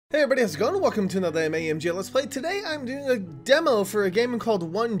Hey everybody, how's it going? Welcome to another AMG Let's Play. Today I'm doing a demo for a game called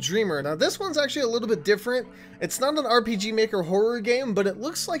One Dreamer. Now this one's actually a little bit different. It's not an RPG Maker horror game, but it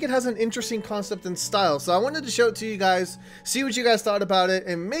looks like it has an interesting concept and style. So I wanted to show it to you guys, see what you guys thought about it,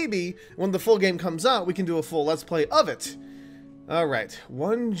 and maybe when the full game comes out, we can do a full Let's Play of it. Alright,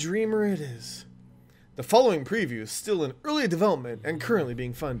 One Dreamer it is. The following preview is still in early development and currently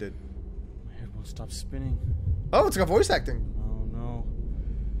being funded. My head won't stop spinning. Oh, it's got voice acting.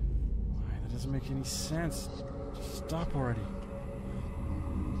 Doesn't make any sense. Just stop already.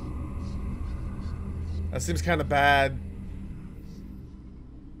 That seems kind of bad.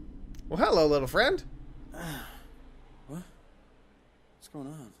 Well, hello, little friend. What? What's going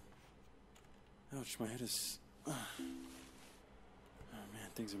on? Ouch, my head is... Oh man,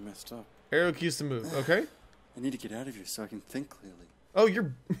 things are messed up. Arrow keys to move, okay? I need to get out of here so I can think clearly. Oh,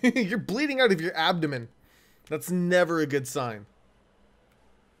 you're you're bleeding out of your abdomen. That's never a good sign.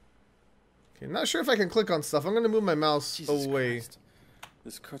 Okay, not sure if I can click on stuff. I'm gonna move my mouse away. Christ.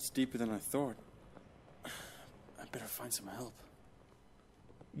 This cut's deeper than I thought. I better find some help.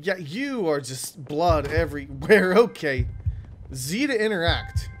 Yeah, you are just blood everywhere. Okay. Z to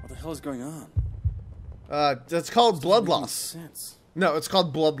interact. What the hell is going on? That's called blood loss. Sense. No, it's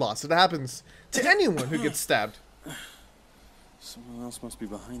called blood loss. It happens to anyone who gets stabbed. Someone else must be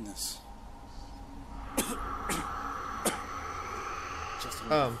behind this. Just a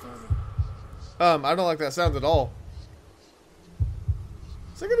little further. I don't like that sound at all.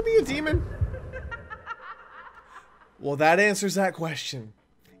 Is that gonna be a demon? Well, that answers that question.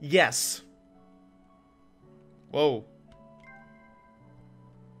 Yes. Whoa.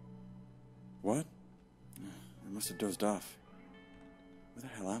 What? I must have dozed off. Where the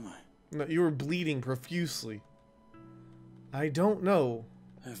hell am I? No, you were bleeding profusely. I don't know.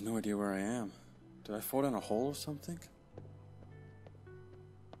 I have no idea where I am. Did I fall down a hole or something?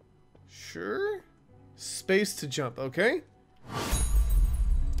 Sure. Space to jump, okay?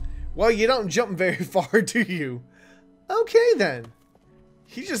 Well, you don't jump very far, do you? Okay, then.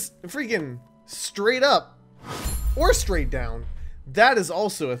 He just freaking straight up or straight down. That is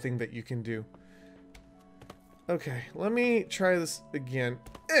also a thing that you can do. Okay, let me try this again.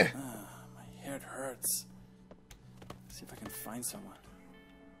 My head hurts. Let's see if I can find someone.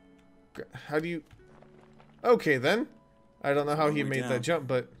 How do you... Okay, then. I don't know how he made that jump,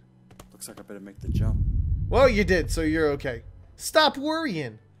 but... Looks like I better make the jump. Well, you did, so you're okay. Stop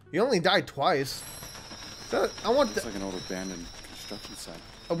worrying. You only died twice. So, I want the... Looks like an old abandoned construction site.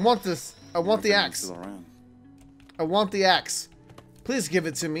 I want this. I want the axe. Still around. I want the axe. Please give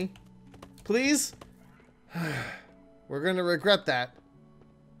it to me. Please? We're gonna regret that.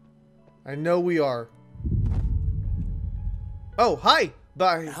 I know we are. Oh, hi!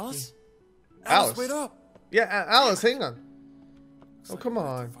 Bye. Alice? Alice, wait up! Yeah, Alice, hang on. Looks Oh, like come we'll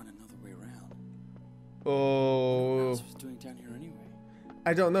have on. to find another way around. Oh. What else was doing down here anyway?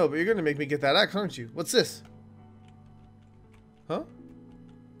 I don't know, but you're gonna make me get that axe, aren't you? What's this? Huh?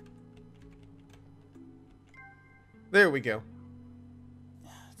 There we go.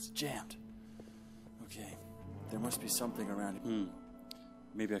 It's jammed. Okay, there must be something around here.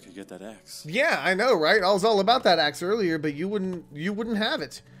 Maybe I could get that axe. Yeah, I know, right? I was all about that axe earlier, but you wouldn't have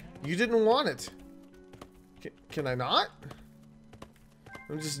it. You didn't want it. Can I not?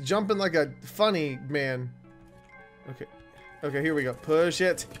 I'm just jumping like a funny man. Okay. Okay, here we go. Push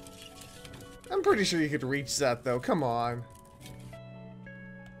it. I'm pretty sure you could reach that, though. Come on.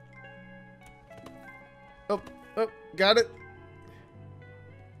 Oh, got it.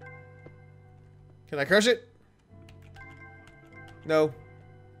 Can I crush it? No.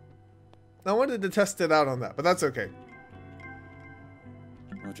 I wanted to test it out on that, but that's okay.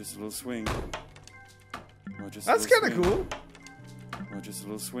 Oh, just a little swing. Oh, just That's kind of cool. Oh, just a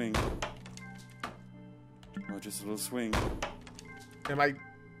little swing. Oh, just a little swing. Am I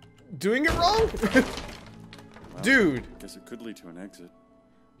doing it wrong? Well, Dude. Guess it could lead to an exit.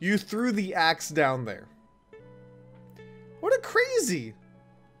 You threw the axe down there. What a crazy.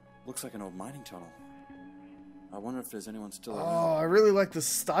 Looks like an old mining tunnel. I wonder if there's anyone still Oh, around. I really like the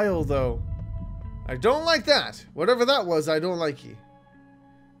style, though. I don't like that. Whatever that was, I don't like you.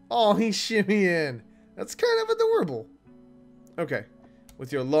 Oh, he's shimmying. That's kind of adorable. Okay.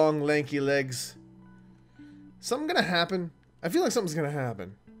 With your long, lanky legs. Something gonna happen? I feel like something's gonna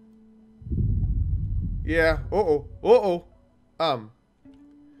happen. Yeah. Uh-oh. Uh-oh.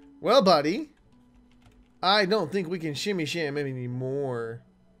 Well, buddy. I don't think we can shimmy sham anymore.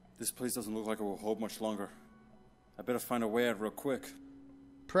 This place doesn't look like it will hold much longer. I better find a way out real quick.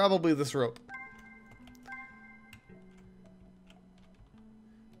 Probably this rope.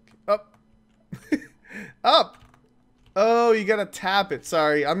 Up. Up. Oh, you gotta tap it.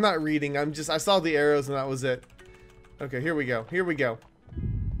 Sorry, I'm not reading. I saw the arrows and that was it. Okay, here we go. Here we go.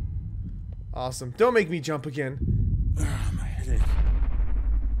 Awesome. Don't make me jump again. My headache.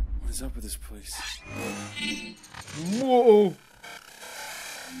 What is up with this place? Whoa.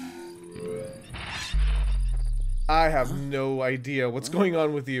 I have no idea what's going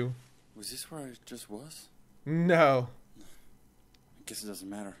on with you. Was this where I just was? No. I guess it doesn't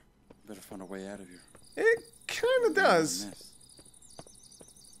matter. Better find a way out of here. It kind of does.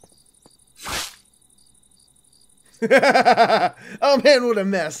 Oh man, what a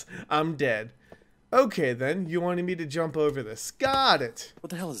mess. I'm dead. Okay then, you wanted me to jump over this. Got it. What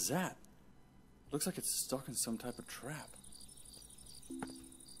the hell is that? Looks like it's stuck in some type of trap.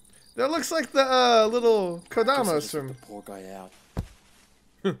 That looks like the little Kodamas from the poor guy out.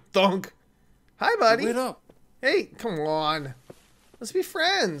 Thunk. Hi buddy. Wait up. Hey, come on. Let's be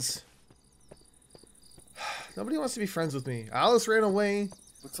friends. Nobody wants to be friends with me. Alice ran away.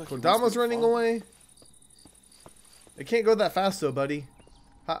 Looks like Kodama's running away. It can't go that fast though, buddy.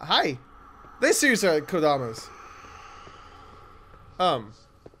 Hi. They seriously are Kodamas.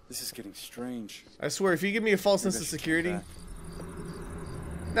 This is getting strange. I swear, if you give me a false sense of security,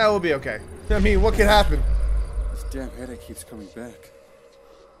 that will be okay. I mean, what could happen? This damn headache keeps coming back.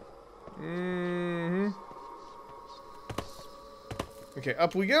 Mm-hmm. Okay,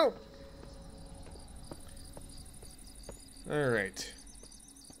 up we go. Alright.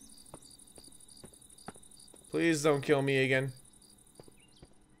 Please don't kill me again.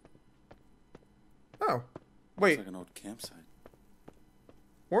 Oh. Wait. Looks like an old campsite.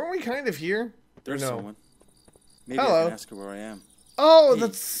 Weren't we kind of here? There's no? Someone. Maybe Hello. I can ask her where I am. Oh, Hey,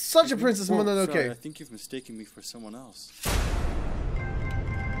 that's such a Princess Mononoke. Sorry, I think you've mistaken me for someone else.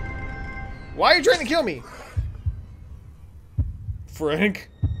 Why are you trying to kill me? Frank?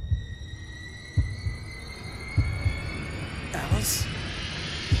 Alice?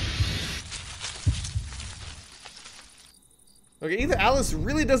 Okay, either Alice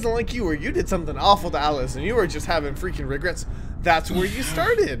really doesn't like you or you did something awful to Alice and you were just having freaking regrets. That's where you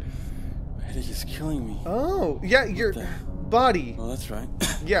started. My headache is killing me. Oh, yeah, your body. Oh, that's right.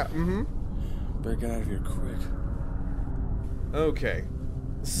 Yeah, mm-hmm. Better get out of here quick. Okay.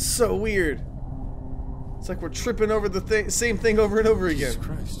 This is so weird. It's like we're tripping over the same thing over and over again. Jesus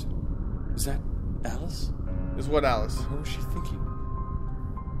Christ. Is that Alice? Is what, Alice? What was she thinking?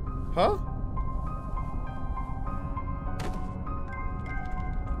 Huh?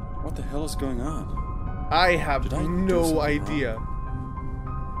 What the hell is going on? I have Did I do no something idea.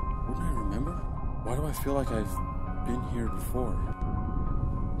 wrong? Wouldn't I remember? Why do I feel like I've been here before?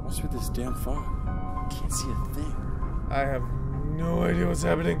 What's with this damn fog? Can't see a thing. I have no idea what's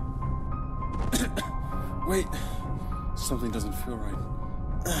happening. Wait. Something doesn't feel right.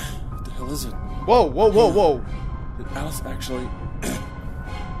 What the hell is it? Whoa, whoa, whoa, whoa. Did Alice actually...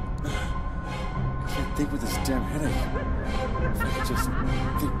 I can't think with this damn headache. If I could just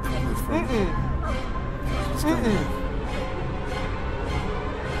think properly for a minute. What's going on?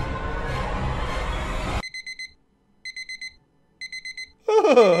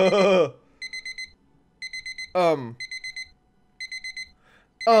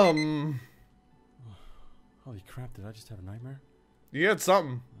 Holy crap, did I just have a nightmare? You had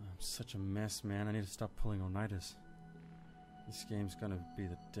something. I'm such a mess, man. I need to stop pulling all-nighters. This game's gonna be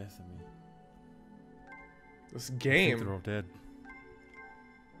the death of me. This I think game. they're all dead.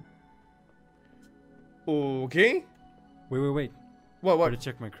 Okay. Wait. What? Better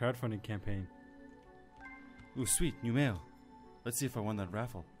check my crowdfunding campaign. Ooh, sweet, new mail. Let's see if I won that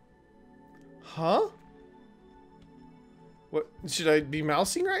raffle. Huh? What? Should I be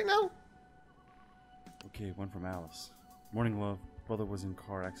mousing right now? Okay, one from Alice. Morning, love. Brother was in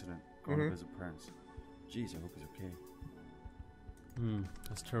car accident. Going to visit parents. Jeez, I hope he's okay.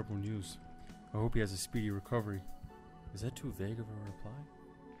 That's terrible news. I hope he has a speedy recovery. Is that too vague of a reply?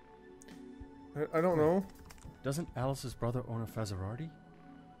 I don't know. Doesn't Alice's brother own a Fazzarardi?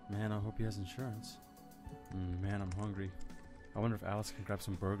 Man, I hope he has insurance. Man, I'm hungry. I wonder if Alice can grab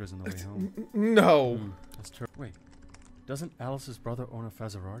some burgers on the way home. No. That's terrible. Wait. Doesn't Alice's brother own a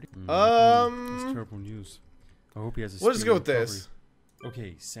Fazzarardi? That's terrible news. I hope he has a We'll just speedy go with recovery. this.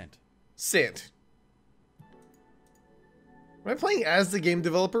 Okay, sent. Sent. Am I playing as the game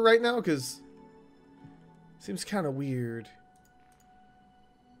developer right now? Because seems kind of weird.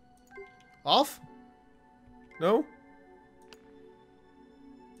 Off? No?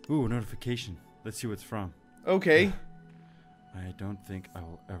 Ooh, notification. Let's see what it's from. Okay. I don't think I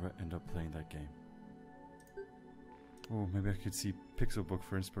will ever end up playing that game. Oh, maybe I could see Pixel Book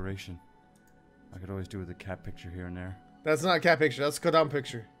for inspiration. I could always do with a cat picture here and there. That's not a cat picture. That's a Kodama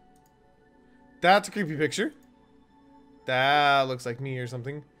picture. That's a creepy picture. That looks like me or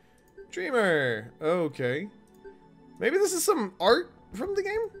something. Dreamer. Okay. Maybe this is some art from the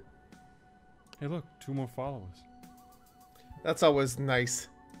game? Hey, look, 2 more followers. That's always nice.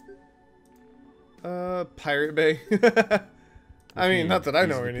 Pirate Bay. I mean, not that I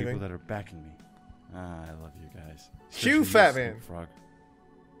know or anything. People that are backing me. Ah, I love you guys. Hugh Fatman. Frog.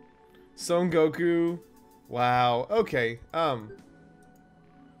 Son Goku. Wow. Okay.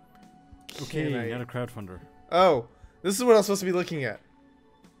 Okay, not a crowdfunder. Oh, this is what I'm supposed to be looking at.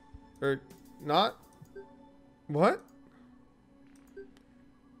 Or not? What?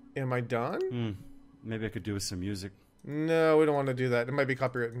 Am I done? Maybe I could do with some music. No, we don't want to do that. It might be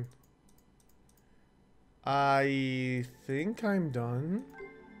copywritten. I think I'm done.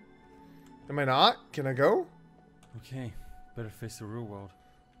 Am I not? Can I go? Okay, better face the real world.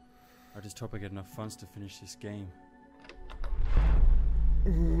 I just hope I get enough funds to finish this game.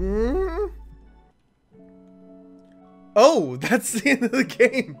 Oh, that's the end of the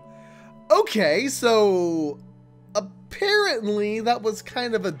game. Okay, so apparently that was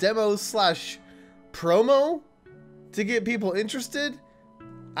kind of a demo slash promo to get people interested.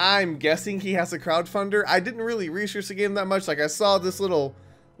 I'm guessing he has a crowdfunder. I didn't really research the game that much. Like, I saw this little,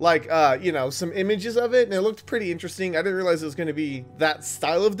 like, you know, some images of it, and it looked pretty interesting. I didn't realize it was going to be that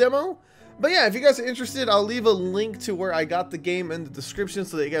style of demo. But yeah, if you guys are interested, I'll leave a link to where I got the game in the description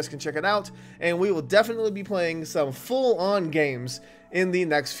so that you guys can check it out. And we will definitely be playing some full-on games in the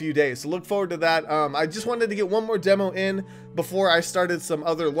next few days. So look forward to that. I just wanted to get one more demo in before I started some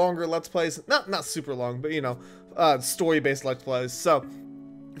other longer Let's Plays. Not super long, but, you know, story-based Let's Plays. So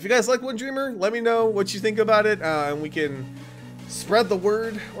if you guys like One Dreamer, let me know what you think about it, and we can spread the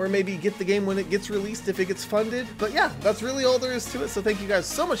word, or maybe get the game when it gets released if it gets funded. But yeah, that's really all there is to it, so thank you guys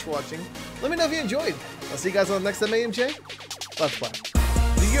so much for watching. Let me know if you enjoyed. I'll see you guys on the next MAMJ. Let's play.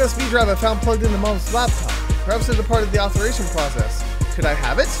 The USB drive I found plugged into Mom's laptop. Perhaps it's a part of the authorization process. Could I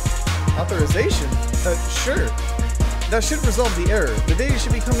have it? Authorization? Sure. That should resolve the error. The data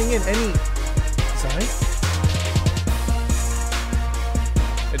should be coming in any... Sorry?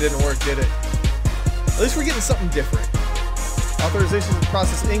 It didn't work, did it? At least we're getting something different. Authorization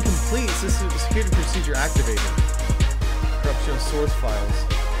process incomplete. System security procedure activated. Corruption of source files.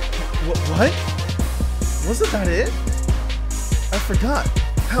 What? Wasn't that it? I forgot.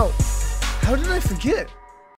 How did I forget?